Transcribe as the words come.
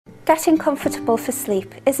Getting comfortable for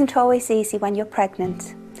sleep isn't always easy when you're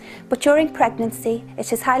pregnant, but during pregnancy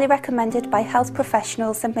it is highly recommended by health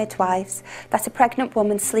professionals and midwives that a pregnant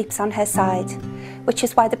woman sleeps on her side, which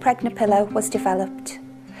is why the Pregnapillo was developed.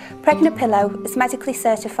 Pregnapillo is medically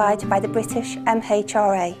certified by the British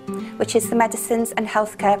MHRA, which is the Medicines and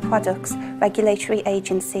Healthcare Products Regulatory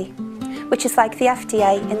Agency, which is like the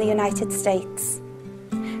FDA in the United States.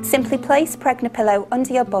 Simply place Pregnapillo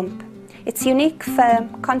under your bump. Its unique,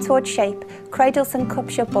 firm, contoured shape cradles and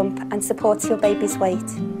cups your bump and supports your baby's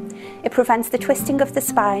weight. It prevents the twisting of the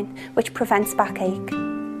spine, which prevents backache.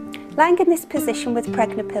 Lying in this position with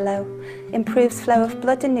Pregnapillo improves flow of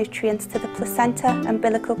blood and nutrients to the placenta,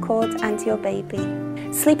 umbilical cord and your baby.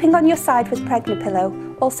 Sleeping on your side with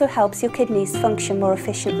Pregnapillo also helps your kidneys function more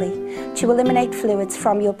efficiently to eliminate fluids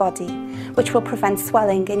from your body, which will prevent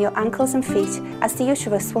swelling in your ankles and feet as the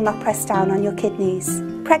uterus will not press down on your kidneys.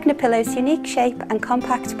 Pregnapillow's unique shape and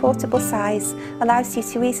compact portable size allows you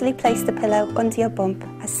to easily place the pillow under your bump,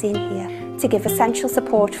 as seen here, to give essential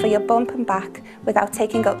support for your bump and back without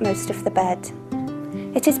taking up most of the bed.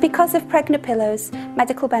 It is because of Pregnapillow's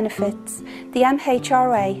medical benefits the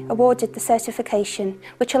MHRA awarded the certification,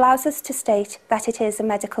 which allows us to state that it is a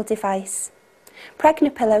medical device.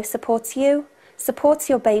 Pregnapillo supports you, supports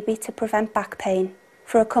your baby to prevent back pain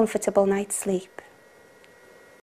for a comfortable night's sleep.